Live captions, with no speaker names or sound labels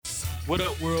What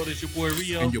up, world? It's your boy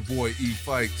Rio. And your boy E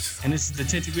Fights. And this is the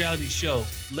Tinted Reality Show.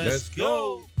 Let's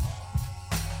go.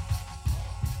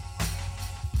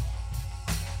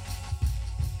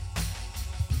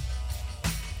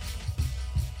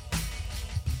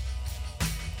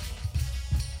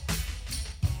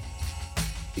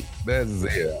 That's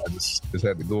it. I just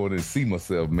had to go in and see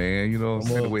myself, man. You know what I'm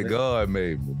saying? The way God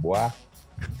made me, boy.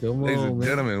 Come Ladies on, and man.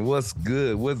 gentlemen, what's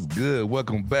good? What's good?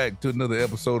 Welcome back to another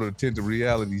episode of the Tinted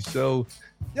Reality Show.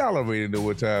 Y'all already know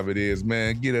what time it is,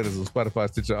 man. Get at us on Spotify,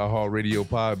 Stitcher, iHeartRadio,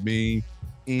 Podbean,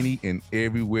 any and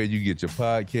everywhere you get your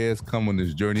podcast. Come on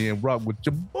this journey and rock with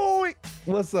your boy.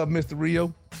 What's up, Mr.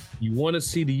 Rio? You want to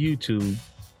see the YouTube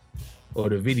or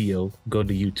the video, go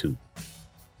to YouTube.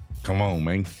 Come on,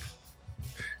 man.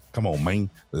 Come on, man.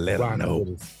 Let them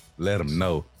know. Let them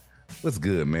know. What's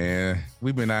good, man?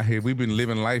 We've been out here. We've been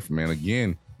living life, man.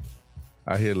 Again,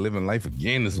 out here living life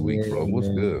again this week, bro. What's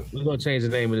good? We're going to change the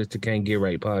name of this to Can't Get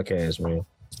Right Podcast, man.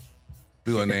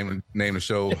 We're going to name the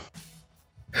show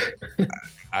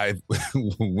I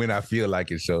When I Feel Like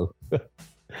It Show.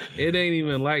 It ain't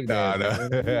even like that. Nah.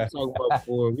 We talking about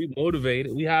before. We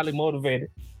motivated. We highly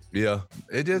motivated. Yeah.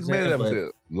 It just, man,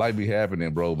 life be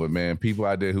happening, bro. But, man, people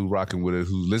out there who rocking with us,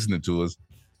 who's listening to us,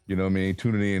 you know what I mean,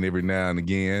 tuning in every now and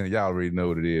again. Y'all already know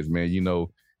what it is, man. You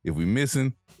know, if we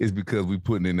missing, it's because we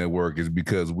putting in that work. It's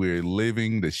because we're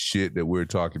living the shit that we're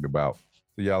talking about.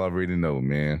 So y'all already know,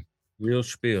 man. Real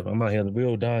spill. I'm out here the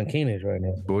real Don Keenan right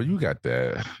now. Boy, you got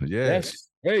that. Yes. That's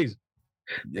crazy.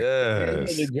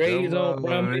 Yes. The grades on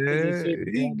brown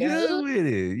He good with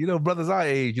it. You know, brothers our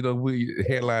age, you know, we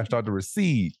headlines start to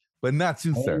recede. But not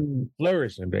you, sir.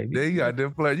 Flourishing, baby. There you got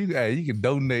them flourish. You can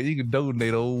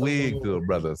donate old wig to a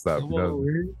brother or something. You know?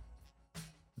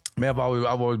 Man,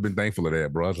 I've always been thankful of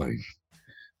that, bro. I was like,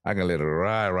 I can let it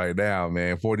ride right now,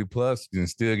 man. 40 plus and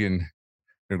still can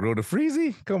grow the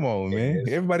freezy. Come on, man.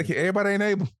 Everybody ain't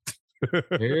able.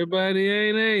 Everybody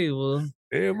ain't able.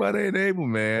 Everybody ain't able,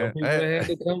 man. Some people had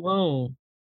to come home.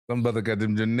 Some brother got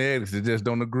them genetics that just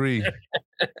don't agree.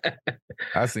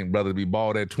 I seen brothers be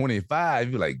bald at 25.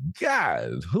 You're like,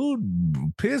 God,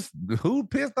 who pissed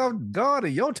off God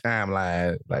in your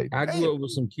timeline? Like, I grew up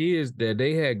with some kids that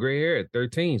they had gray hair at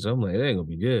 13, so I'm like, that ain't gonna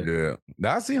be good. Yeah.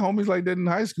 Now I see homies like that in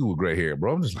high school with gray hair,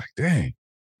 bro. I'm just like, dang.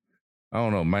 I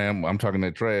don't know, man. I'm talking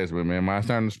that trash, but man, mine's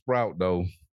starting to sprout though.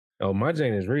 Oh, my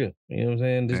Jane is real. You know what I'm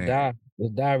saying? This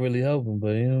dye really helping, but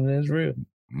you know that's real.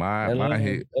 My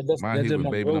hit was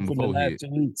baby number 4 hit.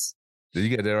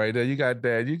 You got that right there. You got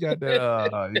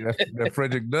that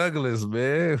Frederick Douglass,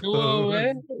 man. Come on,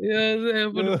 man. You know what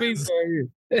I'm saying? For the people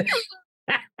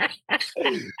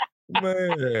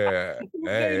right here. Man.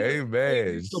 Hey,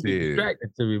 man. Shit.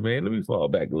 Distracted to me, man. Let me fall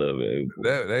back a little bit.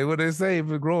 That's what they say. If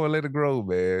it's growing, let it grow,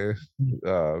 man.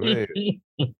 Oh, man.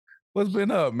 What's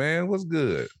been up, man? What's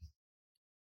good?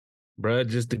 Bruh,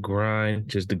 just the grind.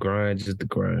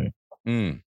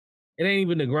 Mm. It ain't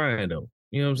even the grind, though.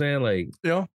 You know what I'm saying? Like,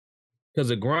 yeah. Because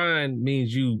the grind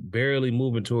means you barely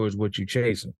moving towards what you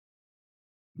chasing.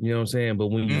 You know what I'm saying? But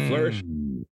when you flourish,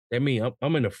 that means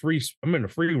I'm in a free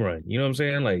run. You know what I'm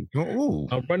saying? Like,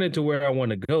 I'm running to where I want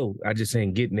to go. I just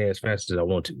ain't getting there as fast as I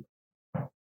want to.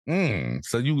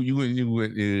 So you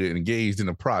engaged in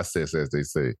the process, as they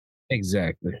say.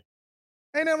 Exactly.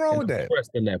 Ain't nothing wrong with that.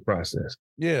 Trust in that process.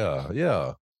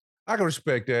 Yeah. I can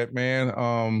respect that, man.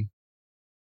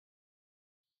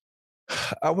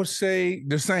 I would say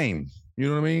the same. You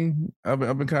know what I mean?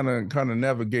 I've been kind of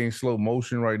navigating slow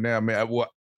motion right now, man.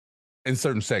 In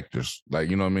certain sectors, like,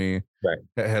 you know what I mean? Right.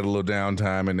 I had a little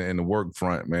downtime in the work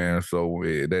front, man. So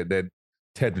that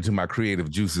tapped into my creative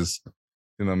juices.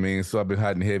 You know what I mean? So I've been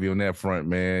hot and heavy on that front,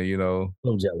 man. You know,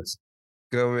 I'm jealous.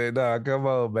 Come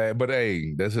on, man. But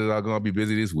hey, that's just all gonna be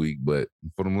busy this week. But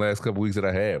for them last couple weeks that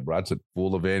I had, bro, I took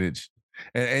full advantage.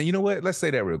 And you know what? Let's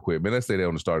say that real quick, man. Let's say that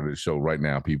on the start of the show right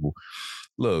now, people.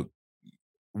 Look,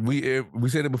 we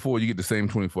said it before. You get the same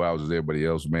 24 hours as everybody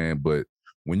else, man. But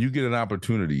when you get an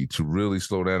opportunity to really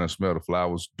slow down and smell the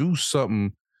flowers, do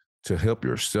something to help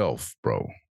yourself, bro.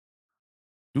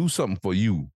 Do something for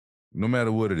you, no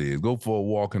matter what it is. Go for a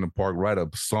walk in the park, write a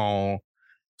song,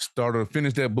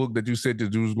 finish that book that you said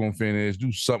that you was going to finish.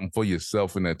 Do something for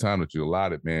yourself in that time that you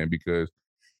allotted, man, because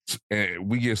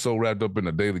we get so wrapped up in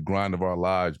the daily grind of our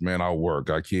lives, man, our work,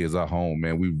 our kids, our home,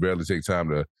 man. We rarely take time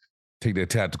to take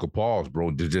that tactical pause, bro,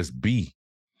 to just be.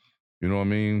 You know what I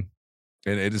mean?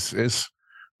 And it's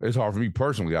hard for me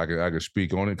personally. I can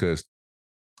speak on it because,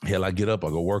 hell, I get up, I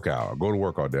go work out. I go to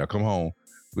work all day. I come home.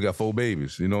 We got 4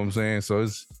 babies. You know what I'm saying? So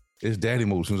it's daddy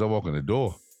mode as soon as I walk in the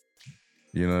door.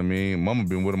 You know what I mean? Mama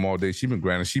been with them all day. She been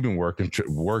grinding. She been working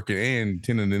and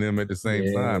tending to them at the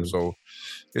same time. So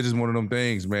it's just one of them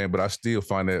things, man. But I still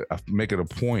find that I make it a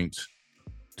point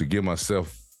to give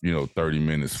myself, 30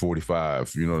 minutes,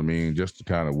 45, you know what I mean? Just to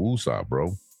kind of woosah,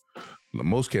 bro.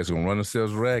 Most cats are gonna run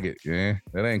themselves ragged. Yeah,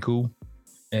 that ain't cool.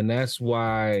 And that's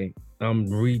why I'm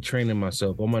retraining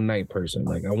myself. I'm a night person.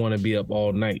 Like, I want to be up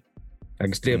all night. I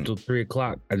can stay up till 3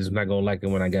 o'clock. I just not gonna like it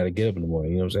when I gotta get up in the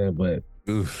morning. You know what I'm saying?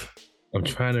 But oof. I'm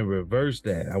trying to reverse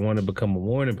that. I want to become a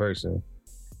morning person.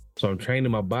 So I'm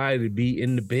training my body to be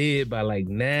in the bed by like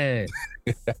 9.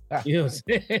 You know what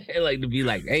I'm saying? Like to be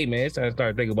like, hey man, it's time to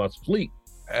start thinking about sleep.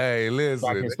 Hey, listen. So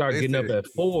I can start getting up at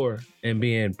 4 and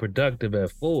being productive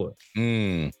at 4.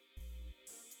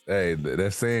 Hey,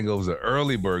 that saying goes, the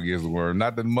early bird gets the worm,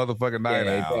 not the motherfucking night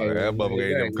owl. Exactly, that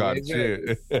motherfucker ain't no cotton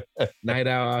shit. Night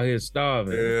owl out here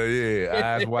starving.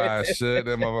 Yeah. Eyes wide shut.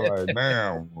 That motherfucker like,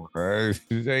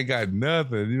 damn, you ain't got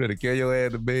nothing. You better carry your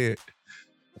ass to bed.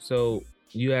 So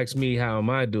you asked me, how am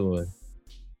I doing?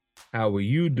 How are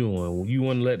you doing? You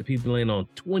want to let the people in on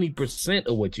 20%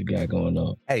 of what you got going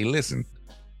on? Hey, listen.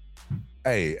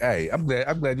 Hey, I'm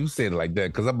glad you said it like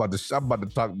that, because I'm about to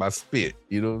talk about spit.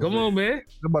 You know, come on, man.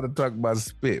 I'm about to talk about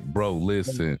spit, bro.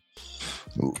 Listen,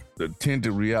 the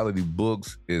Tinted Reality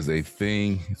Books is a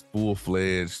thing. It's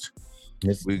full-fledged.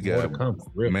 We got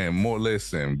more.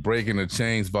 Listen, Breaking the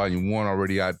Chains Volume 1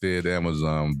 already out there at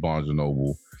Amazon, Barnes and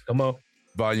Noble. Come on.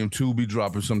 Volume 2 be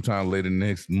dropping sometime later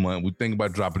next month. We think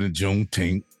about dropping in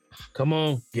Juneteenth. Come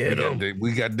on, get them.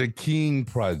 We got the King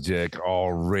Project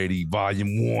already,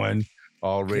 Volume 1.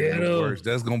 Already in the works.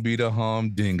 That's gonna be the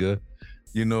humdinger.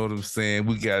 You know what I'm saying?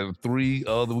 We got 3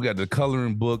 other. We got the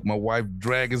coloring book. My wife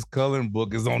Dragon's coloring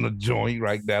book is on the joint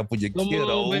right now for your kiddos.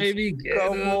 On, baby.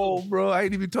 Come on, bro. I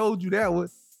ain't even told you that one.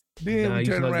 Then we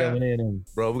turn around,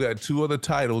 bro. We got 2 other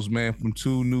titles, man, from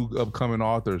 2 new upcoming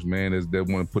authors, man, that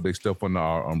want to put their stuff under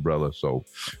our umbrella. So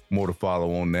more to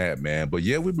follow on that, man. But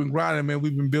yeah, we've been grinding, man.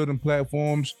 We've been building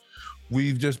platforms.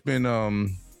 We've just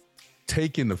been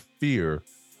taking the fear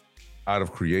out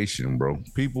of creation, bro.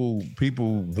 People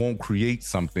won't create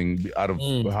something out of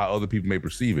how other people may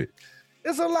perceive it.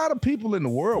 There's a lot of people in the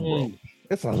world, bro.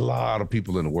 It's a lot of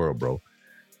people in the world, bro.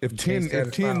 If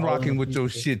 10 rocking with your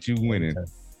shit, you winning.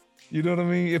 You know what I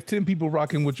mean? If 10 people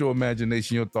rocking with your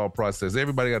imagination, your thought process,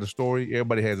 everybody got a story.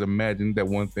 Everybody has imagined that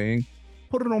one thing.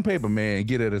 Put it on paper, man.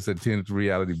 Get at us at Tinted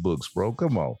Reality Books, bro.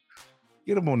 Come on.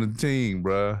 Get them on the team,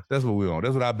 bro. That's what we're on.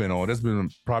 That's what I've been on. That's been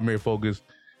the primary focus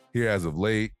here as of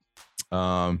late.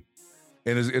 And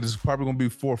it is probably going to be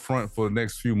forefront for the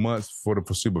next few months for the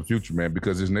foreseeable future, man,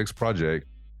 because this next project,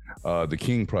 the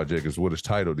King Project is what it's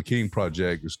titled. The King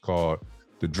Project is called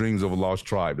The Dreams of a Lost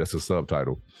Tribe. That's a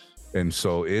subtitle. And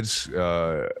so it's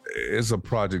a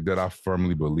project that I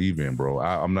firmly believe in, bro.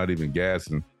 I'm not even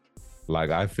gassing. Like,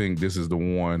 I think this is the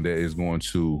one that is going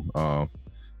to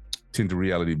Tinted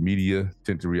Reality Media,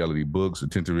 Tinted Reality Books, a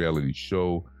Tinted Reality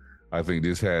Show. I think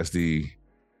this has the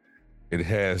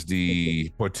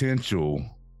potential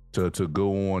to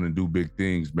go on and do big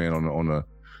things, man, on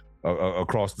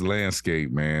across the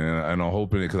landscape, man. And I'm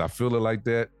hoping it, because I feel it like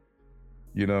that.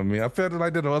 You know what I mean? I felt it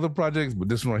like that on other projects, but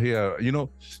this one here, you know,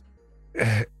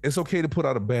 it's okay to put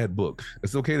out a bad book.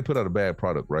 It's okay to put out a bad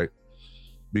product, right?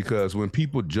 Because when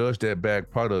people judge that bad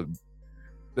product,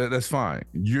 that's fine.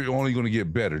 You're only going to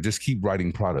get better. Just keep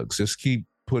writing products. Just keep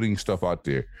putting stuff out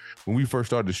there. When we first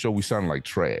started the show, we sounded like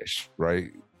trash,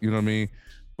 right? You know what I mean?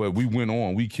 But we went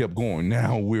on. We kept going.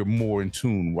 Now we're more in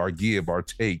tune. Our give, our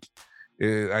take. I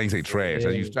ain't say trash.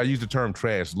 Yeah. I use the term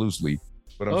trash loosely.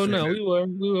 But we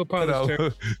were part of the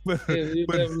term.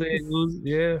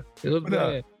 It was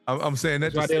bad. I'm saying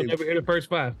that. That's why they'll never hear the first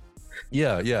 5.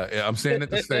 Yeah. I'm saying that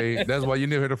to say that's why you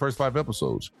never hear the first 5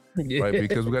 episodes, right?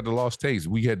 Because we got the lost taste.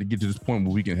 We had to get to this point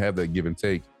where we can have that give and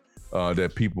take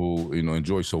that people,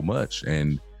 enjoy so much.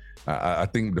 And I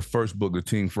think the first book, The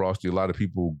Team Frosty, a lot of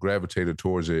people gravitated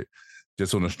towards it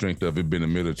just on the strength of it being a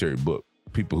military book.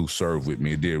 People who served with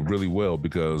me, it did really well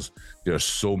because there are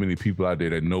so many people out there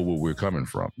that know where we're coming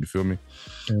from. You feel me?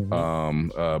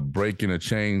 Mm-hmm. Breaking the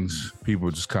Chains, people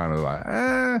just kind of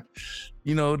like,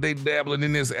 they dabbling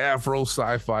in this Afro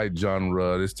sci-fi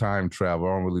genre, this time travel.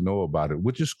 I don't really know about it,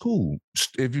 which is cool.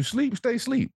 If you sleep, stay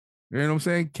asleep. You know what I'm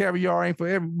saying? Caviar ain't for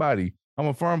everybody. I'm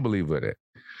a firm believer of that.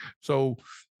 So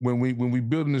when we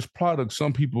building this product,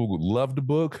 some people love the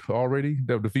book already,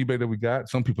 the feedback that we got.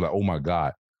 Some people are like, oh my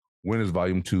God, when is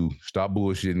volume 2? Stop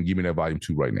bullshitting. Give me that volume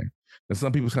 2 right now. And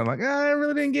some people's kind of like, I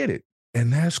really didn't get it.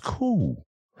 And that's cool.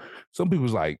 Some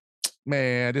people's like,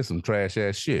 man, this some trash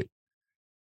ass shit.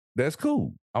 That's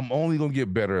cool. I'm only going to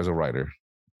get better as a writer.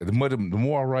 The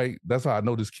more I write, that's how I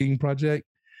know this King Project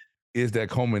is that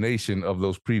culmination of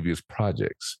those previous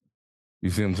projects. You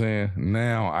see what I'm saying?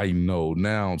 Now I know.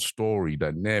 Now story,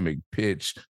 dynamic,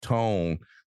 pitch, tone,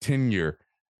 tenure.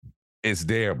 It's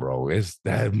there, bro. It's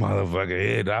that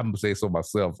motherfucker. I'm gonna say so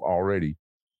myself already.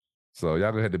 So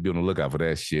y'all gonna have to be on the lookout for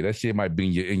that shit. That shit might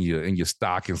be in your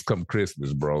stockings come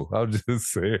Christmas, bro. I'll just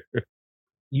say.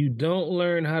 You don't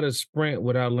learn how to sprint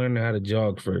without learning how to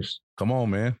jog first. Come on,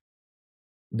 man.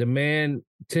 The man,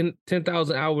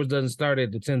 10,000 hours doesn't start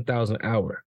at the 10,000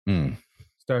 hour.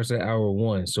 Starts at hour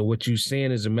 1. So what you're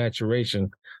seeing is a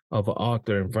maturation of an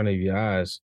author in front of your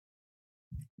eyes.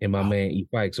 And my man E.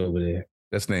 Fikes over there.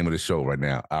 That's the name of the show right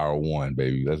now. Hour 1,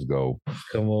 baby. Let's go.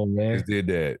 Come on, man. Just did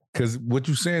that. Because what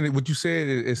you said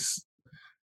is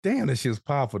damn, that shit's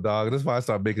powerful, dog. That's why I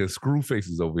started making screw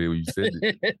faces over here when you said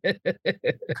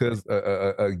it. Because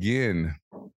again,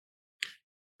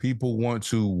 people want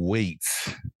to wait.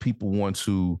 People want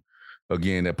to,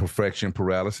 again, that perfection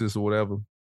paralysis or whatever.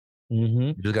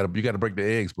 You gotta break the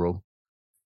eggs, bro.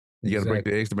 You gotta break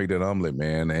the eggs to make that omelet,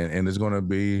 man. And it's gonna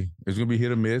be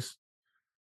hit or miss.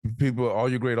 People, all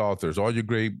your great authors, all your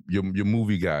great your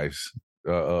movie guys,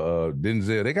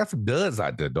 Denzel, they got some duds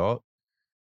out there, dog.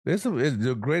 There's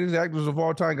the greatest actors of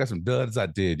all time got some duds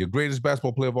out there. Your greatest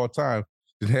basketball player of all time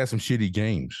just had some shitty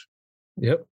games.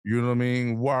 Yep. You know what I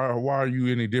mean? Why are you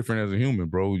any different as a human,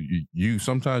 bro? You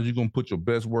sometimes you're gonna put your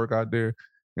best work out there,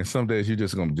 and some days you're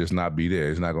just gonna not be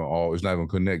there. It's not gonna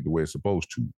connect the way it's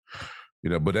supposed to. You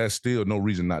know, but that's still no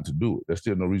reason not to do it. That's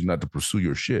still no reason not to pursue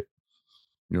your shit.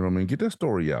 You know what I mean? Get that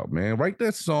story out, man. Write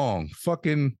that song.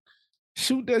 Fucking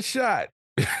shoot that shot.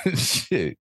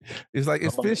 Shit. It's like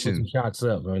it's fishing. Put some shots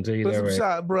up. I'm gonna tell you put that some right.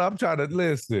 shot, bro. I'm trying to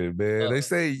listen, man. They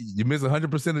say you miss 100%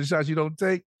 of the shots you don't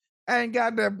take. I ain't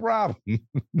got that problem.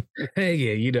 Hey,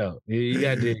 yeah, you don't. You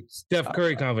got the Steph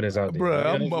Curry confidence out there. Bro,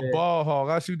 You know I'm a ball hog.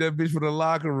 I shoot that bitch from the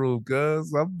locker room,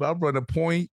 cuz I'm running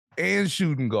point and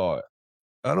shooting guard.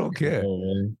 I don't care.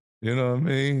 Oh, you know what I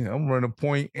mean? I'm running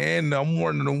point and I'm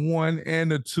running the 1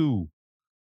 and the 2.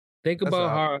 Think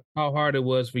about how hard it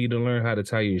was for you to learn how to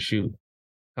tie your shoe.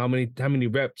 How many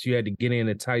reps you had to get in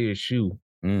to tie your shoe.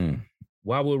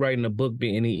 Why would writing a book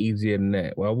be any easier than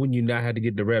that? Why wouldn't you not have to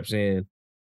get the reps in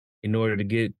order to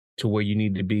get to where you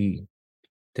need to be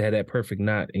to have that perfect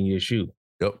knot in your shoe?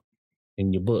 Yep.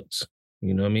 In your books.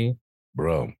 You know what I mean?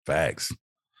 Bro, facts.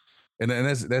 And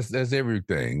that's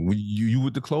everything. You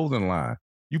with the clothing line,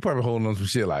 you probably holding on some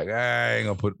shit like, I ain't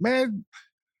gonna put, man,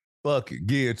 fuck it,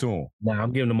 give it to them. Nah,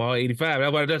 I'm giving them all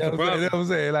 85. That's the problem. You know what I'm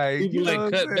saying? Like, people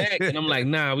like cut back, and I'm like,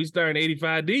 nah, we starting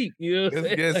 85 deep. You know what I'm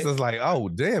saying? It's like, oh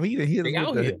damn, he done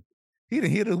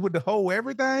hit us with the whole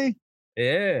everything.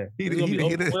 Yeah, he done hit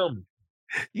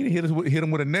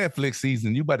him with a Netflix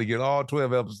season. You about to get all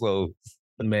 12 episodes.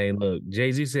 Man, look,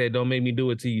 Jay-Z said, don't make me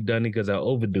do it till you done it because I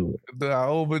overdo it. I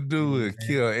overdo it.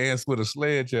 Kill ants with a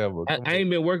sledgehammer. I ain't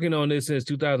been working on this since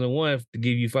 2001 to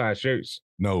give you 5 shirts.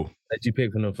 No. That you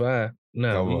pick from the 5.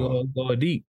 No, we going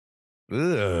deep.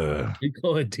 Ugh. We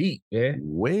going deep, man.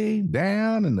 Way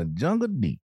down in the jungle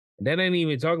deep. That ain't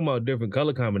even talking about different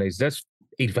color combinations. That's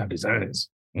 85 designs.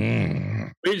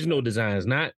 Original designs,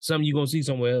 not something you're going to see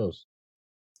somewhere else.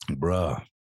 Bruh.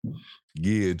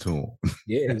 Give it to him.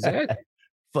 Yeah, exactly.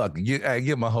 Fuck, give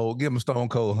him a Stone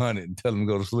Cold 100 and tell him to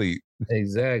go to sleep.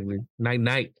 Exactly.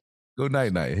 Night. Go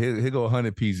night. Here go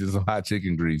 100 pieces of hot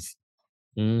chicken grease.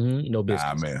 No biscuits.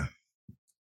 Ah, man.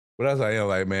 But that's like,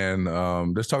 like,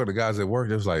 man, just talking to guys at work,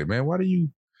 they was like, man, why do you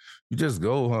just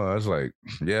go, huh? I was like,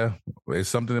 yeah, it's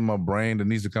something in my brain that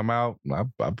needs to come out. I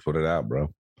put it out,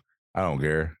 bro. I don't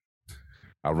care.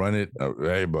 I run it.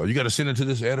 Hey, bro, you got to send it to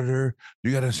this editor.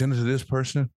 You got to send it to this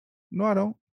person. No, I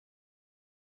don't.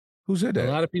 Who said that?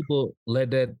 A lot of people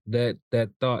let that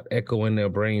thought echo in their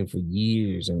brain for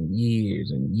years and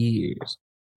years and years.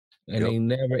 And they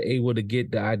never able to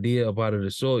get the idea up out of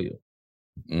the soil.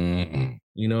 You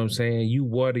know what I'm saying? You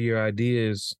water your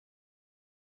ideas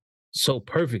so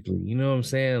perfectly. You know what I'm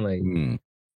saying? Like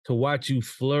to watch you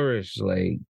flourish,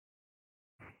 like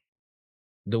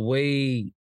the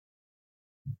way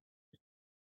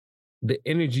the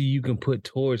energy you can put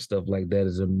towards stuff like that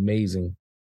is amazing.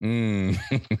 You know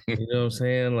what I'm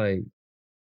saying? Like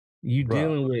you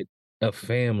dealing with a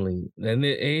family, and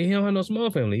he don't have no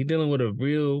small family. He dealing with a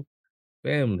real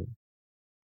family,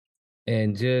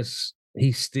 and just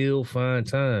he still find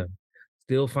time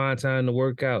to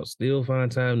work out, still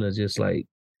find time to just like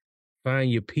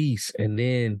find your peace, and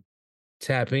then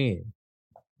tap in,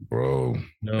 bro. You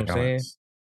know what I'm saying?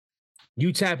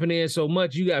 You tapping in so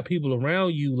much, you got people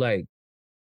around you like,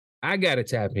 I gotta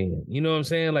tap in. You know what I'm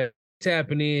saying? Like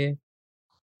tapping in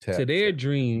to their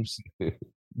dreams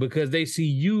because they see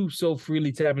you so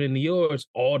freely tapping into yours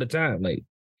all the time. Like,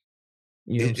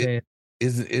 you know what I'm saying?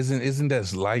 isn't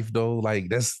that life though? Like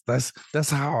that's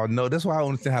how I know. That's why I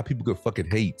understand how people could fucking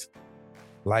hate.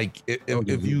 Like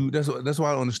if you that's why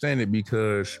I don't understand it,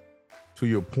 because to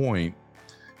your point,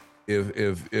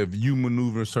 if you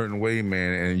maneuver a certain way,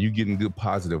 man, and you getting good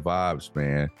positive vibes,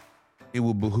 man, it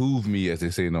will behoove me, as they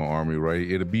say in the Army, right?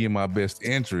 It'll be in my best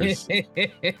interest.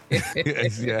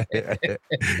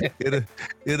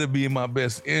 It'll be in my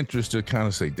best interest to kind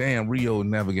of say, damn, Rio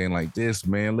navigating like this,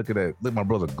 man. Look at that. Look, my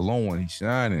brother glowing. He's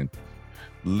shining.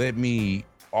 Let me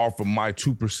offer my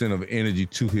 2% of energy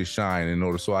to his shine in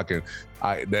order so that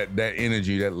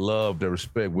energy, that love, that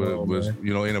respect was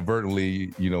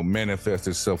inadvertently, manifest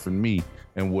itself in me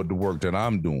and what the work that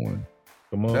I'm doing.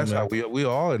 Come on, that's man. How we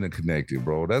all interconnected,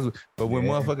 bro. But when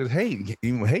motherfuckers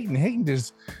hating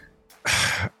just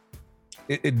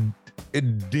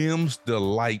it dims the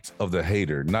light of the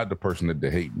hater, not the person that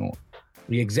they're hating on.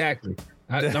 Exactly.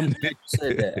 I'm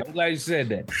glad you said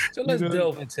that. So let's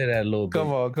delve into that a little bit. Come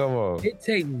on. It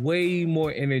takes way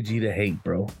more energy to hate,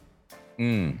 bro.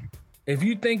 If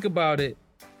you think about it,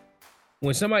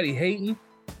 when somebody hating,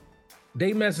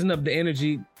 they messing up the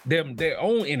energy, their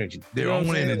own energy. Their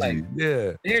own energy. Like,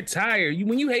 yeah. They're tired.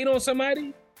 When you hate on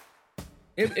somebody,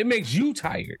 it makes you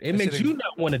tired. It makes you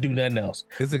not want to do nothing else.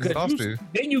 It's exhausting.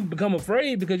 Then you become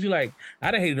afraid because you're like,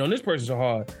 I done hated on this person so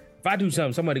hard. If I do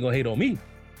something, somebody gonna hate on me.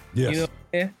 Yes. You know what I'm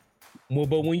saying? Well,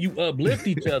 but when you uplift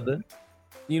each other,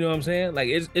 you know what I'm saying? Like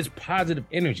it's positive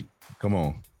energy. Come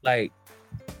on. Like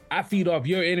I feed off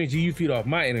your energy, you feed off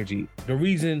my energy. The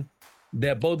reason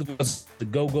that both of us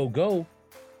go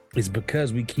is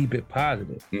because we keep it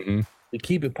positive. Mm-mm. We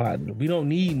keep it positive. We don't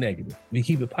need negative. We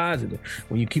keep it positive.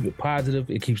 When you keep it positive,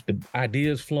 it keeps the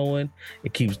ideas flowing.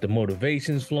 It keeps the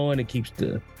motivations flowing. It keeps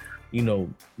the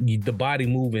body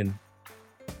moving.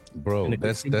 Bro,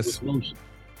 that's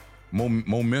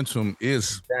momentum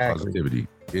is positivity.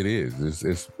 It is.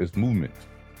 It's movement.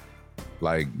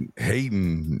 Like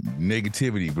hating,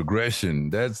 negativity, progression.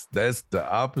 That's the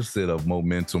opposite of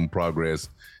momentum, progress,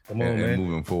 and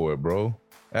moving forward, bro.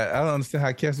 I don't understand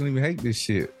how cats don't even hate this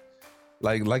shit.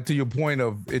 Like to your point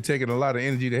of it taking a lot of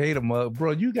energy to hate them up,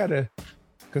 bro. You gotta,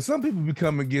 because some people be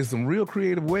coming against some real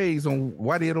creative ways on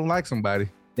why they don't like somebody.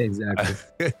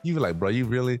 Exactly. You be like, bro, you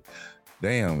really,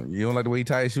 damn, you don't like the way he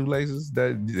tie his shoelaces?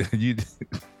 That you,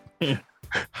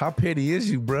 how petty is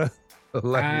you, bro?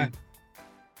 Like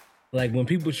when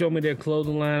people show me their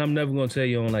clothing line, I'm never gonna tell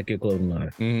you I don't like your clothing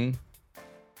line. Mm-hmm.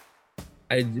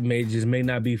 It may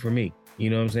not be for me. You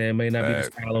know what I'm saying? It may not be the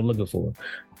style I'm looking for.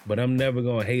 But I'm never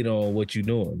gonna hate on what you're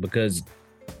doing because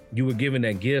you were given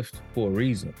that gift for a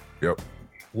reason. Yep.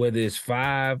 Whether it's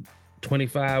 5,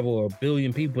 25, or 1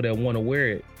 billion people that want to wear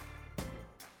it,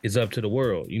 it's up to the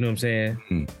world. You know what I'm saying?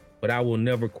 Mm. But I will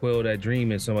never quell that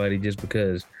dream in somebody just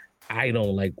because I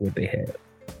don't like what they have.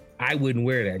 I wouldn't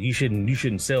wear that. You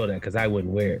shouldn't sell that because I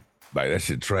wouldn't wear it. Like that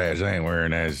shit trash. I ain't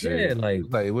wearing that shit. Yeah, like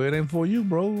well, it ain't for you,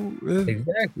 bro.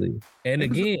 Exactly. And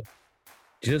again,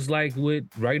 just like with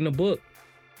writing a book,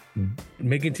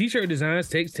 making t-shirt designs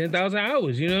takes 10,000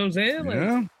 hours. You know what I'm saying? Like,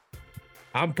 yeah.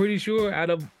 I'm pretty sure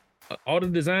out of all the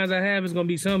designs I have, it's gonna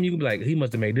be some you can be like, he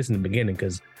must have made this in the beginning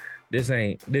because this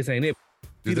ain't it.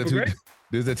 This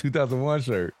is a 2001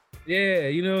 shirt. Yeah,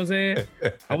 you know what I'm saying?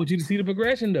 I want you to see the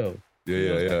progression though.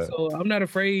 Yeah. So I'm not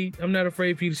afraid for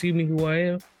you to see me who I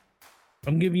am.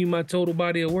 I'm giving you my total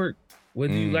body of work,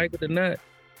 whether you like it or not.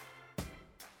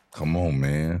 Come on,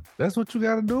 man. That's what you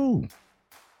gotta do.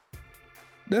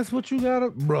 That's what you gotta,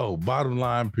 bro. Bottom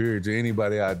line, period, to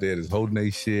anybody out there that's holding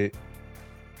their shit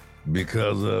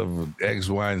because of X,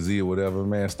 Y, and Z or whatever,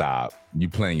 man, stop. You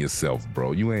playing yourself,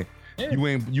 bro. You ain't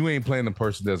playing the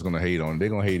person that's gonna hate on it. They're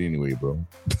gonna hate anyway, bro.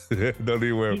 Don't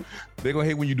even worry. They're gonna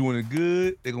hate when you're doing it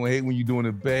good. They're gonna hate when you're doing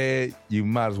it bad. You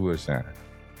might as well shine.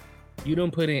 You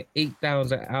don't put in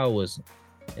 8,000 hours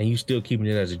and you still keeping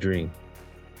it as a dream.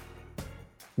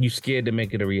 You scared to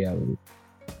make it a reality.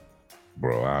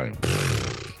 Bro,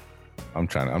 I'm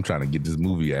trying to get this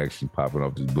movie action popping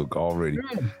off this book already.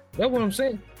 Yeah, that's what I'm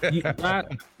saying.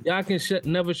 Y'all can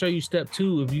never show you step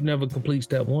 2 if you never complete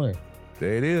step 1.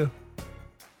 There it is.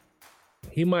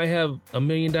 He might have $1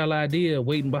 million idea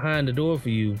waiting behind the door for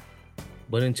you,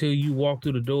 but until you walk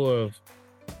through the door of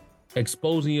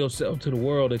exposing yourself to the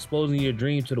world, exposing your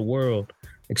dreams to the world,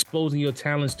 exposing your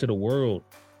talents to the world.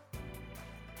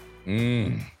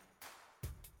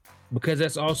 Because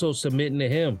that's also submitting to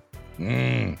him.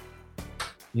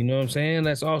 You know what I'm saying?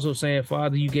 That's also saying,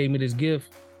 Father, you gave me this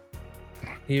gift.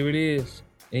 Here it is.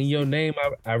 In your name,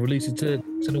 I release it to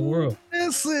the world.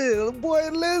 Listen, boy,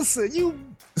 listen. You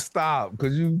stop,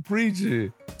 because you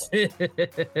preaching.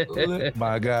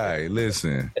 My guy,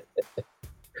 listen.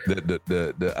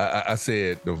 I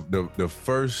said the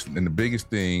first and the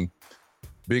biggest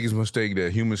mistake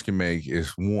that humans can make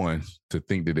is one, to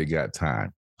think that they got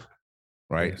time.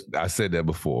 Right? Yes. I said that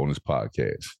before on this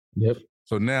podcast. Yep.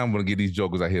 So now I'm gonna get these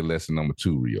jokers out here. Lesson number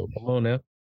 2, Rio. Come on now.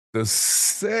 The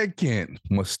second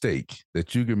mistake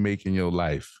that you can make in your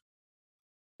life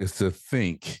is to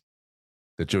think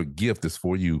that your gift is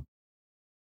for you.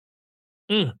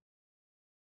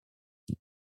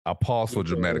 I pause for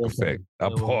dramatic effect.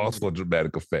 One more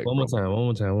time. I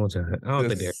don't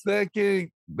think that.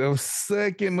 The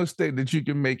second mistake that you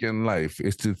can make in life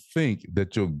is to think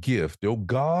that your gift, your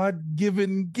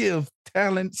God-given gift,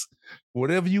 talents,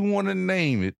 whatever you want to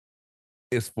name it,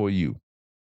 is for you.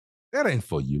 That ain't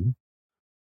for you.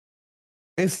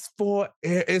 It's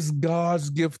God's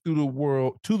gift to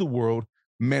the world,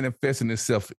 manifesting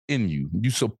itself in you.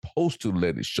 You're supposed to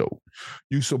let it show.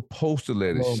 You're supposed to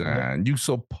let it shine. Man. You're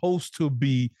supposed to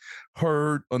be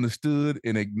heard, understood,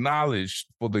 and acknowledged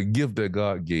for the gift that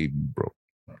God gave you, bro.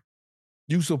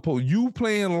 You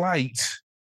playing light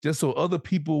just so other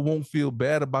people won't feel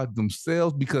bad about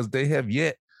themselves because they have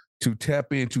yet to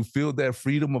tap in to feel that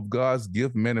freedom of God's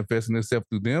gift manifesting itself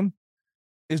through them.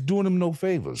 It's doing them no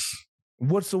favors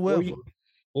whatsoever.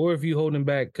 Or if you holding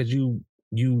back because you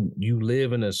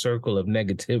live in a circle of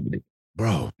negativity.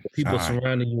 Bro. People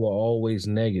surrounding you are always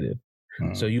negative.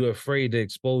 So you're afraid to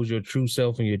expose your true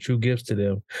self and your true gifts to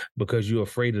them because you're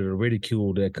afraid of the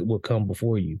ridicule that will come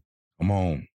before you. Come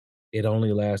on. It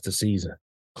only lasts a season.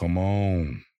 Come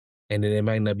on. And then it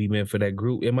might not be meant for that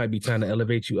group. It might be trying to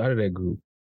elevate you out of that group.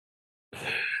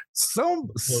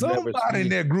 Somebody in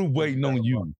that group waiting on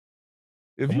you.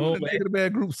 If you're in a negative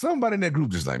bad group, somebody in that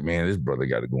group just like, man, this brother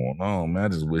got it going on, man. I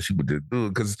just wish he would do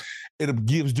it because it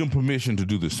gives them permission to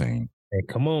do the same. Hey,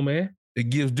 come on, man. It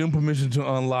gives them permission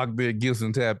to unlock their gifts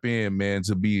and tap in, man,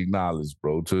 to be acknowledged,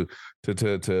 bro, to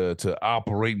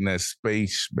operate in that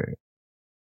space, man.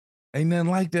 Ain't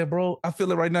nothing like that, bro. I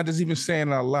feel it right now. Just even saying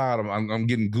it out loud, I'm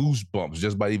getting goosebumps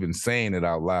just by even saying it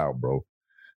out loud, bro.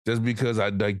 Just because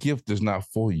that gift is not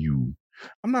for you.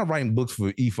 I'm not writing books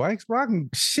for e-fikes, bro.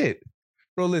 Shit.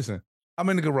 Bro, listen, I'm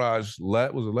in the garage. Was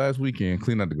it last weekend?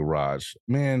 Cleaning out the garage.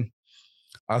 Man,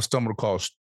 I stumbled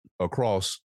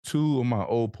across 2 of my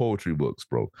old poetry books,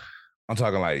 bro. I'm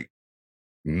talking like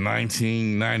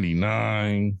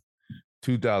 1999,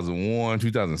 2001,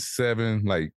 2007,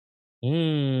 like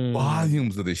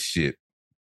volumes of this shit.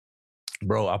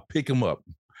 Bro, I pick them up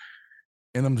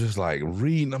and I'm just like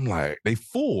reading. I'm like, they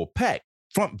full, packed,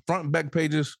 front and back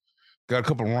pages. Got a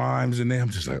couple rhymes in there. I'm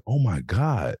just like, oh my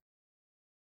God.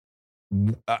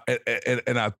 And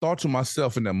I thought to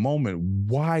myself in that moment,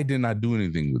 why didn't I do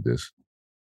anything with this?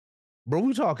 Bro,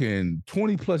 we're talking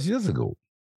 20 plus years ago.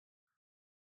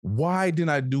 Why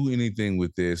didn't I do anything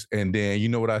with this? And then, you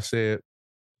know what I said?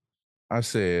 I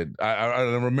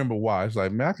remember why. It's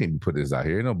like, man, I can't put this out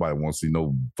here. Nobody wants to see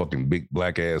no fucking big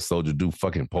black ass soldier do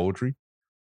fucking poetry.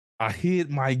 I hid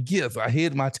my gift. I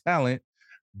hid my talent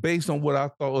based on what I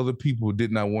thought other people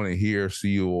did not want to hear,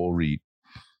 see, or read.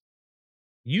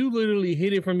 You literally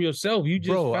hid it from yourself. You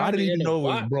just I didn't even know it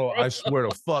was, bro. I swear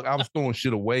to fuck, I was throwing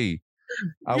shit away.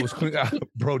 I was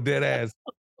bro, dead ass.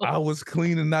 I was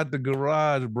cleaning out the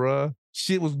garage, bro.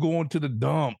 Shit was going to the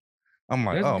dump. I'm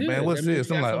like, oh man, what's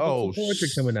this? I'm like, oh shit.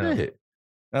 Coming out. And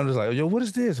I'm just like, yo, what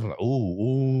is this? I'm like,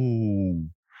 ooh.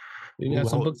 You got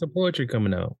some books of poetry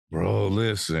coming out, bro.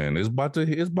 Listen, it's about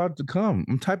to come.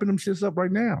 I'm typing them shits up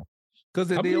right now because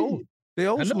they old. They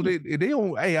old school. They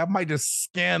don't. Hey, I might just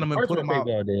scan them and put them out.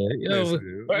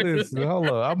 Listen, hold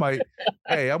on.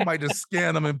 I might just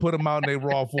scan them and put them out in their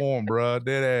raw form, bro.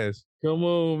 Dead ass. Come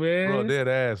on, man. Bro, dead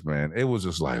ass, man. It was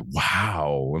just like,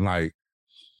 wow.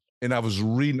 And I was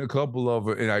reading a couple of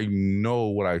it, and I know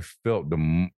what I felt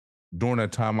during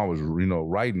that time I was,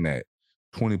 writing that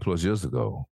 20 plus years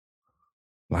ago.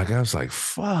 Like, I was like,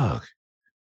 fuck.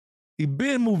 He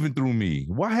been moving through me.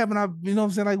 Why haven't I, you know what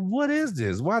I'm saying? Like, what is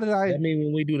this? Why did I? I mean,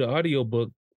 when we do the audio book,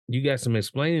 you got some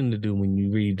explaining to do when you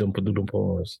read them through the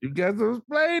pause. You got some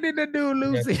explaining to do,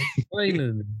 Lucy.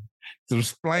 Some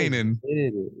explaining.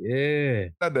 Yeah.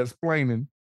 Not that explaining.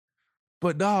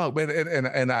 But dog, man,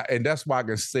 and that's why I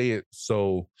can say it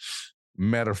so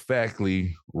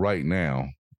matter-of-factly right now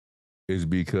is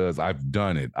because I've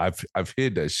done it. I've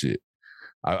hid that shit.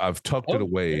 I've tucked it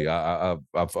away. I've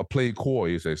played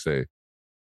coy, as they say.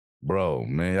 Bro,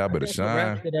 man, y'all better shine.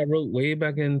 Rap that I wrote way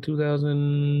back in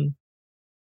 2000.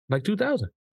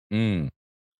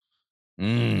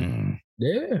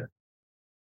 Yeah.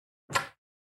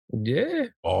 Yeah.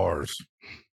 Bars.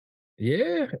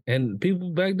 Yeah. And people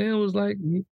back then was like,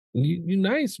 you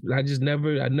nice. I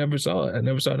never saw it. I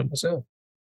never saw it myself.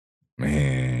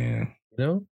 Man.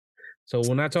 know? So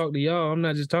when I talk to y'all, I'm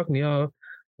not just talking to y'all.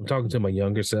 I'm talking to my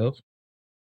younger self.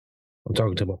 I'm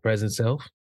talking to my present self.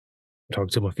 I'm talking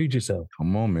to my future self.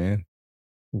 Come on, man.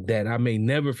 That I may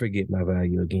never forget my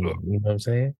value again. You know what I'm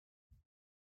saying?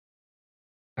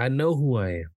 I know who I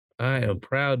am. I am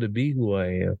proud to be who I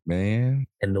am. Man.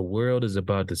 And the world is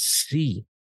about to see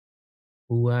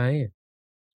who I am.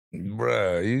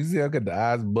 Bruh, you see I got the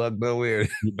eyes bugged nowhere.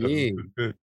 You did.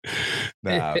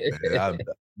 Nah, man.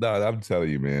 I'm telling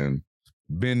you, man.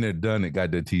 Been there, done it,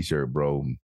 got that t-shirt, bro.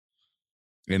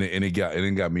 And it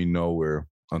got me nowhere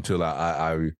until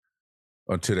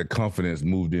until the confidence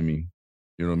moved in me.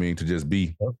 You know what I mean? To just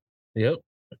be. Yep.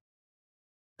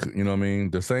 You know what I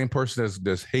mean? The same person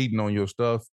that's hating on your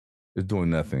stuff is doing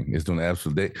nothing. It's doing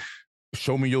absolutely.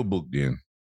 Show me your book, then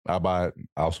I'll buy it.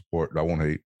 I'll support. I won't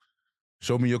hate.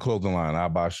 Show me your clothing line. I'll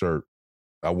buy a shirt.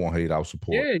 I won't hate. I'll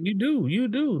support. Yeah, you do. You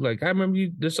do. Like I remember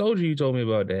the soldier you told me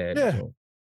about that. Yeah.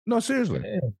 No, seriously.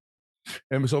 Yeah.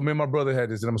 And so me and my brother had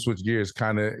this, and I'm gonna switch gears. It's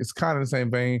kind of the same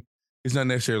vein. It's not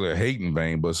necessarily a hating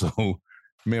vein, but so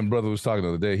me and brother was talking the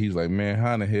other day. He's like, man,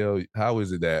 how in the hell? How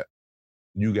is it that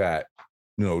you got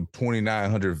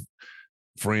 2,900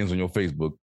 friends on your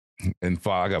Facebook, and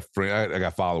I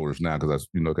got followers now because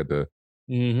I got the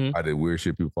I did weird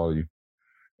shit. People follow you,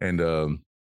 and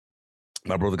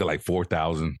my brother got like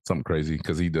 4,000, something crazy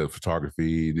because he does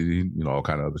photography, all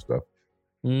kind of other stuff.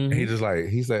 And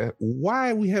he said,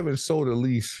 why we haven't sold at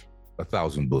least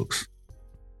 1,000 books?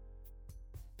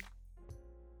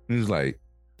 And he's like,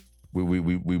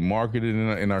 we market it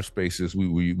in our spaces.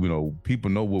 We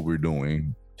people know what we're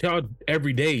doing. Y'all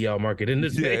every day y'all market in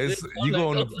this. Yeah, you go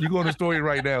on the story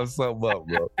right now, something up,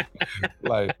 bro.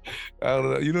 Like, I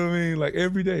don't know, you know what I mean? Like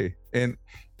every day. And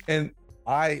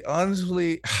I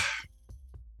honestly,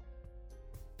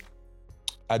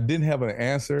 I didn't have an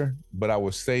answer, but I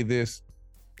would say this.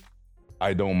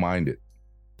 I don't mind it.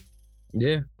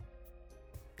 Yeah.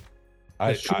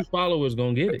 True followers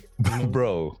gonna get it.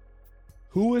 Bro,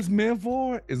 who it's meant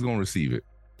for is gonna receive it.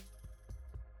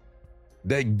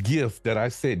 That gift that I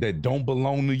said that don't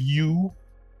belong to you,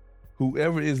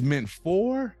 whoever is meant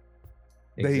for,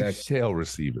 they shall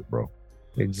receive it, bro.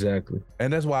 Exactly.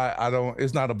 And that's why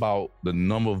it's not about the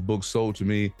number of books sold to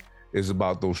me. It's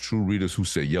about those true readers who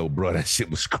say, yo, bro, that shit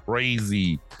was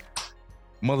crazy.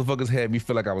 Motherfuckers had me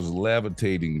feel like I was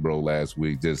levitating, bro, last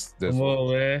week. Just come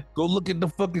on, man. Go look at the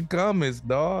fucking comments,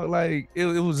 dog. Like, it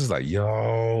was just like,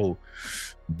 yo,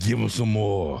 give them some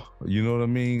more. You know what I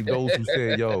mean? Those who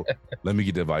said, yo, let me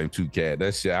get that volume 2 cat.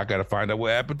 That shit, I gotta find out what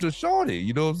happened to Shorty.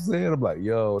 You know what I'm saying? I'm like,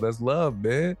 yo, that's love,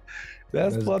 man.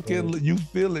 That's fucking, cool. You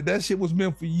feel it. That shit was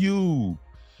meant for you.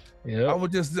 Yeah. I was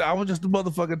just the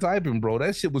motherfucking typing, bro.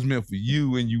 That shit was meant for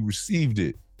you and you received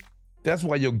it. That's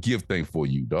why your gift ain't for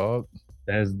you, dog.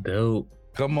 That's dope.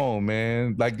 Come on,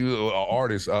 man. Like an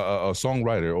artist, a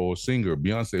songwriter or a singer,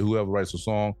 Beyonce, whoever writes a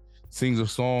song, sings a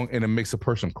song, and it makes a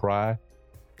person cry.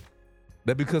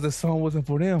 That because the song wasn't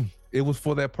for them. It was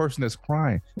for that person that's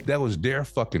crying. That was their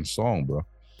fucking song, bro.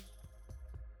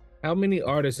 How many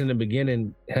artists in the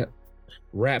beginning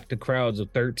rapped the crowds of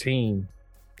 13?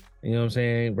 You know what I'm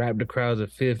saying? Rap the crowds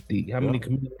of 50. How many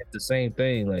comedians the same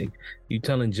thing? Like, you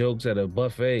telling jokes at a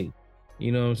buffet.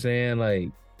 You know what I'm saying? Like,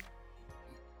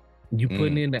 you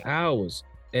putting in the hours.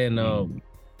 And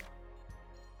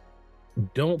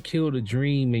don't kill the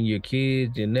dream in your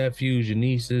kids, your nephews, your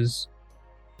nieces.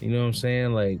 You know what I'm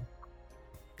saying? Like,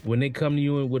 when they come to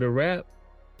you with a rap,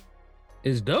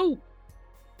 it's dope.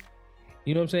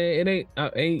 You know what I'm saying? It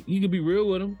ain't you can be real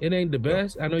with them. It ain't the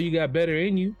best. I know you got better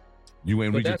in you. You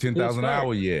ain't reached 10,000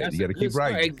 hours yet. You got to keep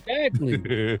writing.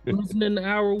 Exactly. Listening to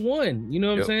hour 1. You know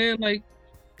what I'm saying? Like,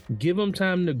 give them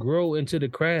time to grow into the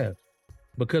craft.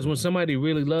 Because when somebody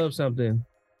really loves something,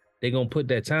 they're going to put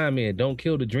that time in. Don't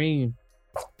kill the dream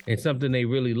in something they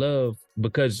really love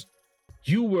because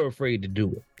you were afraid to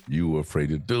do it. You were afraid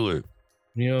to do it.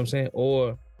 You know what I'm saying?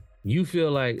 Or you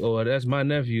feel like, oh, that's my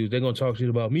nephew. They're going to talk shit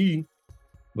about me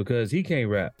because he can't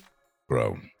rap.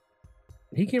 Bro.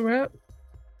 He can rap.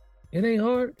 It ain't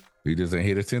hard. He just ain't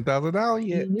hit a $10,000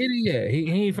 yet. He ain't hit it yet. He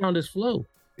ain't found his flow.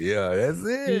 Yeah, that's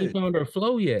it. He ain't found her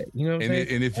flow yet. You know what I'm saying?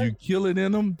 And if you kill it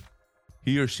in him,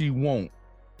 he or she won't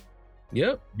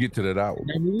get to that hour.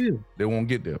 They won't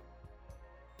get there.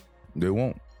 They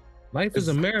won't. Life is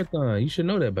a marathon. You should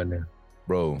know that by now.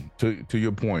 Bro, to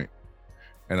your point,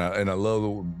 and I love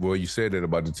the way you said that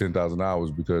about the 10,000 hours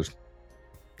because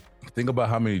think about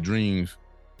how many dreams,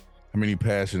 how many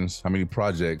passions, how many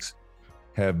projects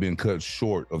have been cut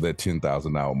short of that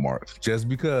 10,000 hour mark just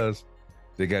because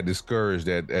they got discouraged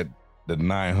at the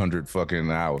 900 fucking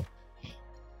hour.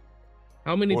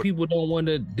 How many people don't want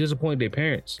to disappoint their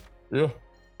parents? Yeah.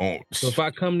 So if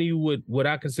I come to you with what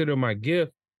I consider my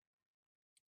gift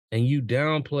and you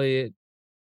downplay it,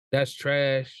 that's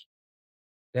trash.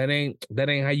 That ain't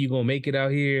how you gonna make it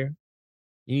out here.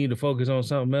 You need to focus on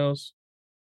something else.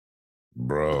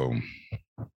 Bro.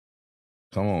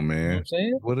 Come on, man. You know what I'm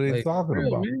saying? What are they talking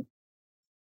about? Man.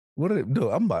 What are they,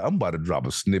 dude, I'm about to drop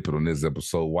a snippet on this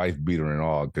episode, wife beater and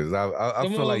all, because I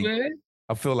feel like man.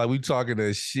 I feel like we talking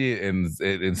that shit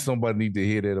and somebody need to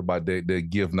hear that about their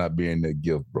gift not being their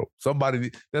gift, bro.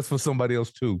 That's for somebody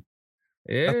else too.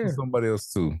 Yeah. That's for somebody else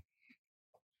too.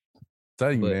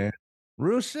 Tell you, man.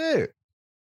 Real shit.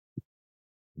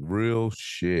 Real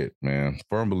shit, man.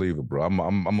 Firm believer, bro. I'm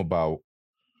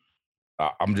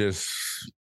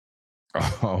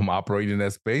operating in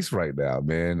that space right now,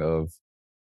 man.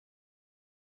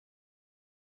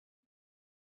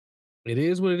 It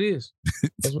is what it is.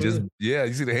 Yeah,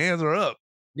 you see the hands are up.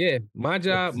 Yeah, my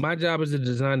job is to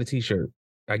design a t-shirt.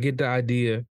 I get the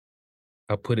idea,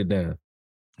 I put it down.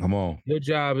 Come on. Your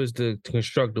job is to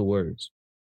construct the words.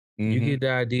 Mm-hmm. You get the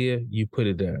idea, you put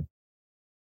it down.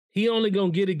 He only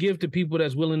gonna get a gift to people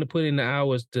that's willing to put in the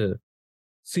hours to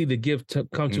see the gift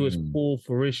come to its full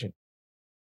fruition.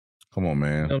 Come on,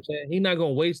 man. You know what I'm saying? He's not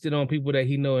gonna waste it on people that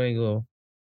he know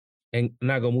ain't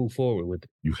not gonna move forward with it.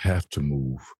 You have to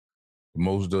move.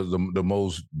 The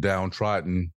most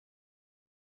downtrodden,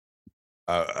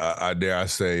 I dare I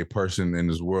say, person in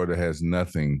this world that has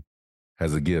nothing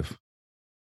has a gift.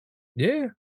 Yeah.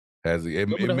 Has it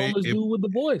the homeless dude with the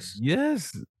voice.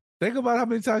 Yes. Think about how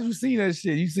many times you've seen that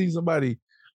shit. You see somebody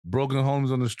broken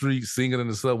homeless on the street singing in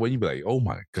the subway. You be like, oh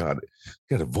my God,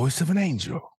 got the voice of an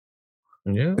angel.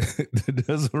 Yeah.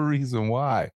 There's a reason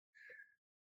why.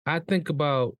 I think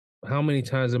about how many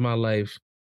times in my life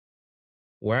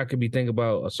where I could be thinking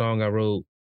about a song I wrote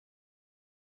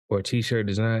or a t-shirt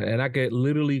design, and I could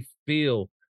literally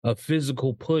feel a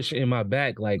physical push in my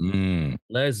back, like,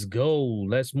 let's go,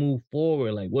 let's move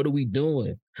forward. Like, what are we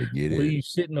doing? What are you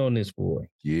sitting on this for?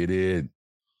 Get it.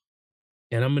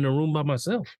 And I'm in a room by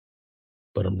myself,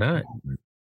 but I'm not.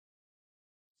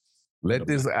 Let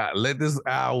this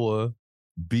hour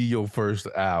be your first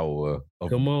hour.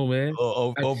 Come on, man.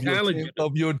 Of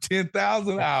your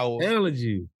 10,000 hours.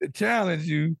 Challenge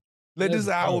you. Let this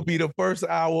hour be the first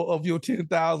hour of your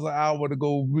 10,000 hour to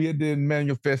go really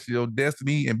manifest your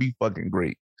destiny and be fucking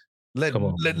great. Let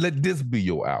this be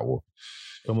your hour.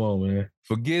 Come on, man.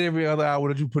 Forget every other hour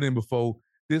that you put in before.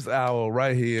 This hour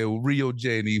right here, Rio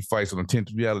J and E Fights on the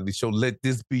 10th Reality Show. Let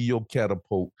this be your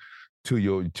catapult to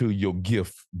your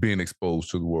gift being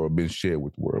exposed to the world, being shared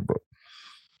with the world, bro.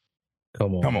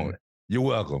 Come on. You're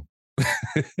welcome.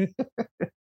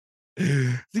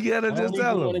 You gotta just tell them.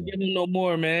 I don't want to get him no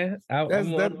more, man.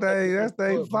 That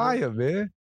thing fire, man.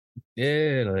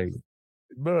 Yeah, like,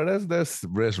 bro, that's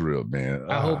real, man.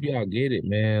 I hope y'all get it,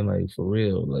 man. Like, for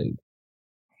real, like,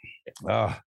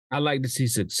 I like to see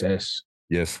success.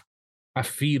 Yes. I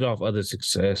feed off other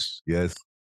success. Yes.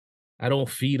 I don't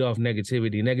feed off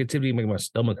negativity. Negativity make my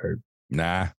stomach hurt.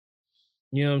 Nah.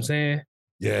 You know what I'm saying?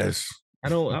 Yes. I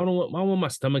want my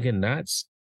stomach in knots.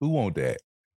 Who want that?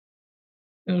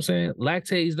 You know what I'm saying?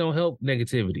 Lactates don't help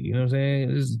negativity. You know what I'm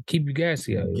saying? Just keep you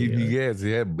gassy out here. Keep you gassy,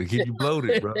 yeah, but keep you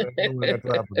bloated, bro. I got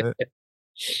time for that.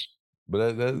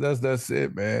 But that's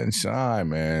it, man. Shine,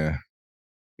 man.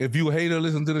 If you a hater,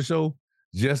 listen to the show.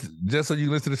 Just so you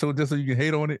listen to the show, just so you can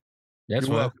hate on it. That's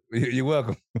You're welcome. You're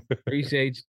welcome.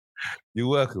 Appreciate you. You're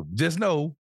welcome. Just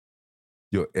know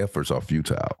your efforts are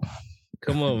futile.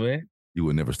 Come on, man. You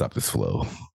will never stop this flow.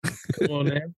 Come on,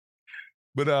 man.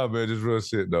 But man, just real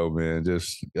shit though, man.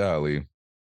 Just golly,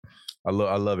 I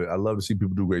love it. I love to see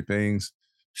people do great things,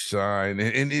 shine,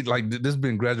 and it like this has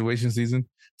been graduation season.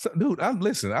 So, dude, I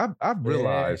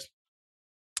realized,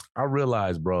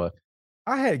 bro,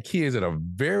 I had kids at a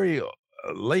very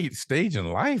late stage in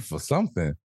life or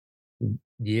something.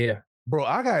 Yeah, bro,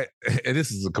 and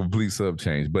this is a complete sub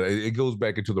change, but it goes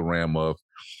back into the realm of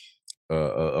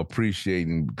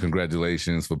appreciating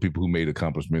congratulations for people who made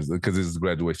accomplishments, because this is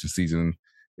graduation season.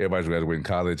 Everybody's graduating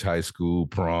college, high school,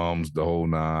 proms, the whole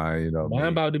nine. You know, I'm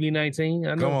about to be 19.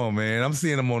 I know. Come on, man. I'm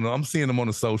seeing them on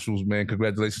the socials, man.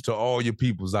 Congratulations to all your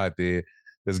peoples out there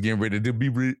that's getting ready to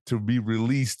be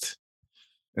released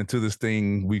into this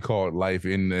thing we call life.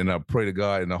 And I pray to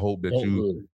God and I hope that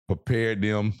you prepared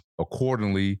them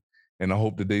accordingly, and I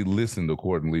hope that they listened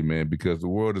accordingly, man, because the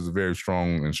world is a very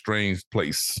strong and strange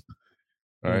place.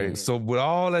 All right. So with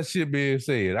all that shit being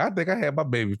said, I think I had my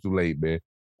babies too late, man.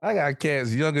 I got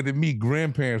cats younger than me,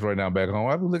 grandparents right now back home.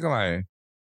 I be looking like,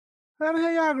 how the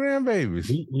hell y'all grandbabies?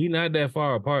 We not that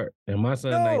far apart. And my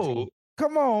son 19.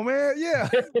 Come on, man. Yeah.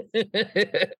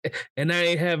 And I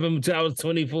ain't have him until I was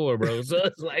 24, bro. So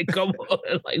it's like, come on.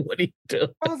 Like, what are you doing?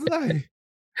 I was like,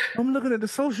 I'm looking at the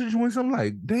social joints. I'm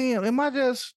like, damn, did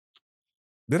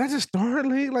I just start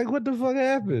late? Like, what the fuck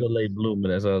happened? The late bloomer,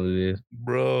 that's all it is.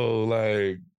 Bro,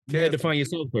 like. You had to find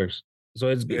yourself first. So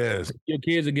it's yes. Your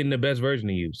kids are getting the best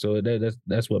version of you. So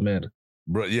that's what matters.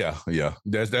 Bro, yeah.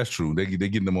 That's true. They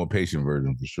getting the more patient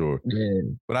version for sure. Yeah.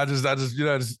 But I just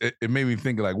it made me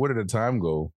think like, where did the time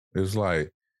go? It's like,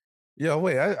 yeah,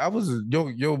 wait, I was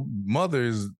your mother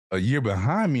is a year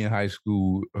behind me in high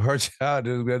school. Her child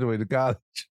just graduated college.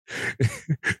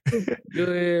 Go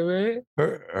ahead, man.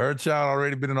 Her child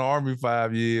already been in the Army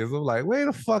 5 years. I'm like, wait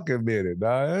a fucking minute,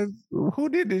 dog. Who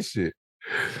did this shit?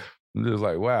 I'm just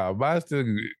like, wow, am I still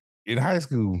in high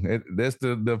school? That's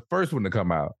the first one to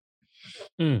come out.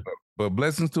 But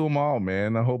blessings to them all,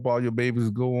 man. I hope all your babies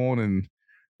go on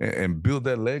and build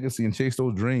that legacy and chase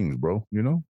those dreams, bro. You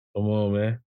know? Come on,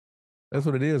 man. That's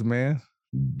what it is, man.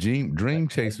 Dream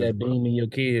chasers. Like that beam in your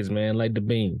kids, man. Like the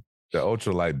beam. The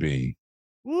ultralight beam.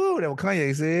 Woo, that's what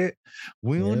Kanye said.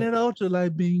 We on that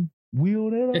ultralight beam. We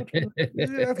on that ultralight.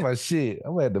 Yeah, that's my shit.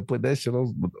 I'm gonna have to put that shit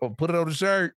on, put it on the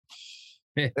shirt.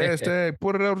 Hashtag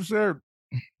put it on the shirt.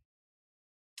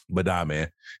 But nah, man,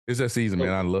 it's that season, man.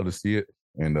 I love to see it,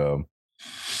 and all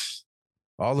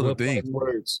of the things.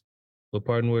 What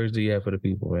parting words do you have for the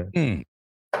people, man?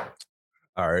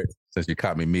 All right, since you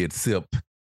caught me mid sip,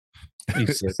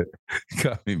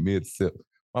 caught me mid sip.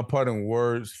 My parting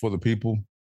words for the people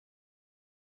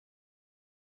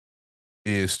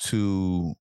is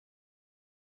to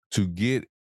get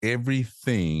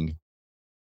everything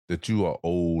that you are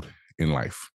owed in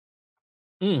life.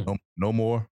 No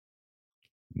more,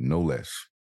 no less.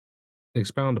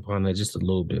 Expound upon that just a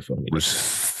little bit for me.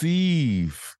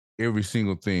 Receive every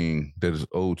single thing that is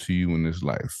owed to you in this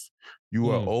life.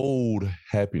 You are owed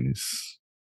happiness.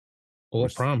 Or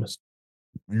promised.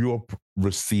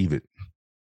 Receive it.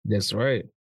 That's right.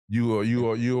 You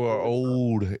are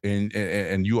owed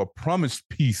and you are promised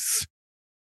peace.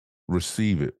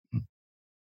 Receive it.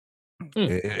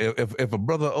 If a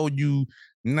brother owed you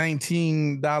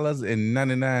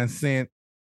 $19.99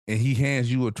 and he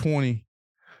hands you a 20,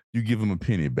 you give him a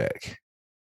penny back.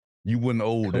 You wouldn't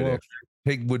owe that extra.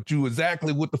 Take what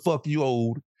the fuck you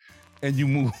owed and you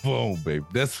move on, baby.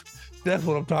 That's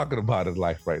what I'm talking about in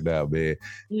life right now, man.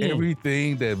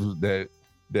 Everything that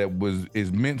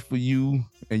is meant for you,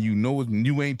 and you know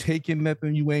you ain't taking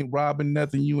nothing, you ain't robbing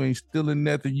nothing, you ain't stealing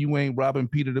nothing, you ain't robbing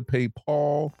Peter to pay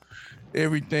Paul.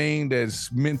 Everything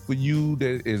that's meant for you,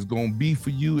 that is gonna be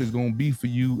for you, is gonna be for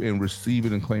you, and receive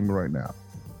it and claim it right now.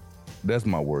 That's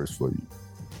my words for you.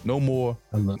 No more,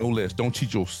 no less. Don't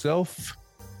cheat yourself.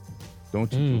 Don't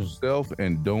cheat yourself,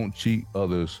 and don't cheat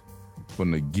others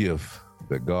from the gift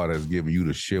that God has given you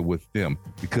to share with them,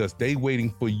 because they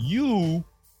waiting for you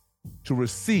to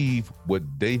receive what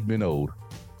they've been owed.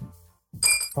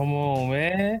 Come on,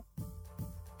 man.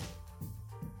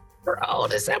 Bro,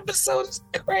 this episode is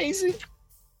crazy.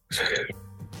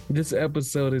 This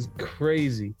episode is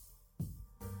crazy.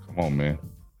 Come on, man.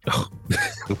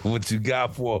 What you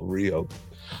got for Rio?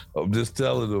 I'm just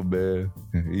telling them, man.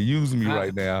 He using me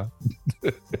right now.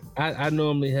 I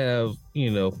normally have,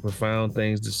 profound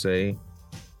things to say,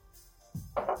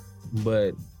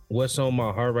 but what's on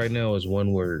my heart right now is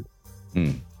one word.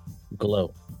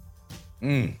 Glow.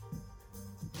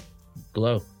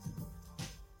 Glow.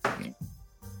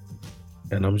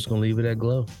 And I'm just gonna leave it at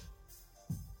glow.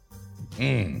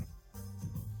 Put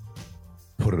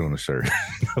it on the shirt.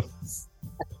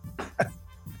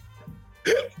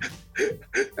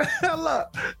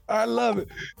 I love it.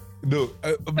 No,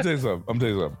 I'm tell you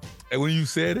something. And when you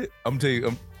said it,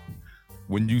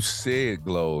 when you said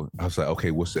glow, I was like,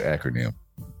 okay, what's the acronym?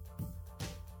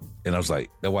 And I was like,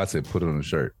 that's why I said put it on the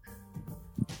shirt.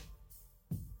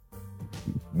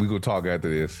 We gonna talk after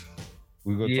this.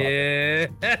 We gonna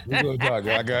talk.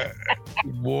 I got,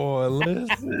 boy,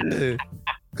 listen,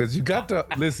 because you got to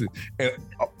listen. And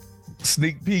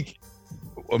sneak peek.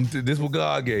 This is what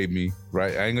God gave me,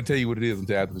 right? I ain't gonna tell you what it is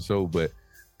until after the show, but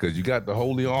because you got the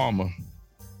holy armor,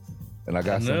 and I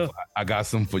got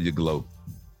some for your glow.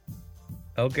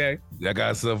 Okay. I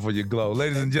got something for your glow.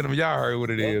 Ladies and gentlemen, y'all heard what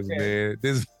it is, man.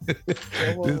 This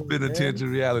been a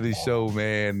Tension Reality Show,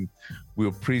 man. We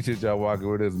appreciate y'all walking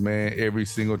with us, man. Every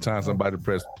single time somebody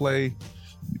press play,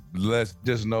 let's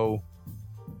just know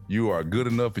you are good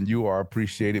enough and you are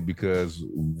appreciated because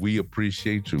we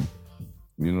appreciate you.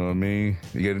 You know what I mean?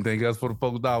 You got anything else for the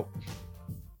folks out?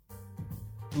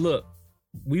 Look,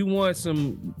 we want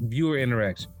some viewer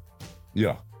interaction.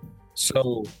 Yeah.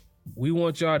 So we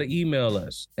want y'all to email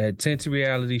us at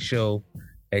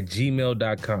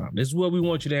tintorealityshow@gmail.com. This is what we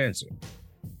want you to answer.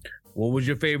 What was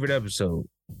your favorite episode?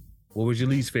 What was your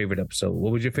least favorite episode?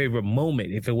 What was your favorite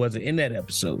moment if it wasn't in that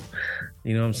episode?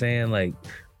 You know what I'm saying? Like,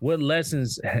 what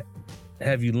lessons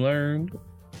have you learned?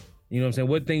 You know what I'm saying?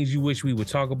 What things you wish we would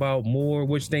talk about more?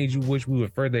 Which things you wish we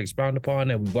would further expound upon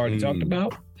that we've already talked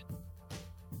about?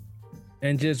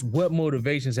 And just what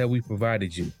motivations have we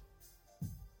provided you?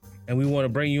 And we want to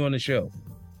bring you on the show.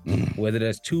 Whether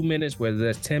that's 2 minutes, whether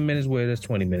that's 10 minutes, whether that's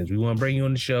 20 minutes. We want to bring you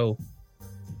on the show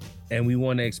and we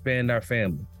want to expand our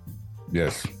family.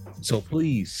 Yes. So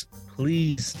please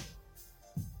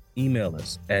email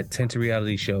us at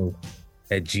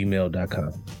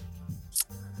tintorealityshow@gmail.com.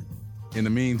 In the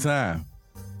meantime,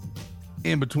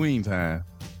 in between time,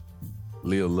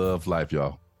 live love life,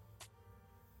 y'all.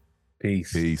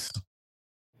 Peace.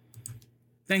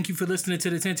 Thank you for listening to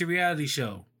the Tinted Reality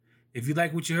Show. If you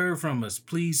like what you heard from us,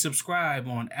 please subscribe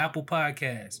on Apple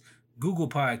Podcasts, Google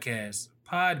Podcasts,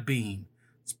 Podbean,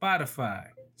 Spotify,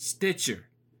 Stitcher,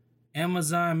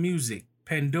 Amazon Music,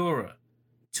 Pandora,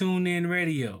 TuneIn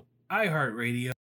Radio, iHeartRadio,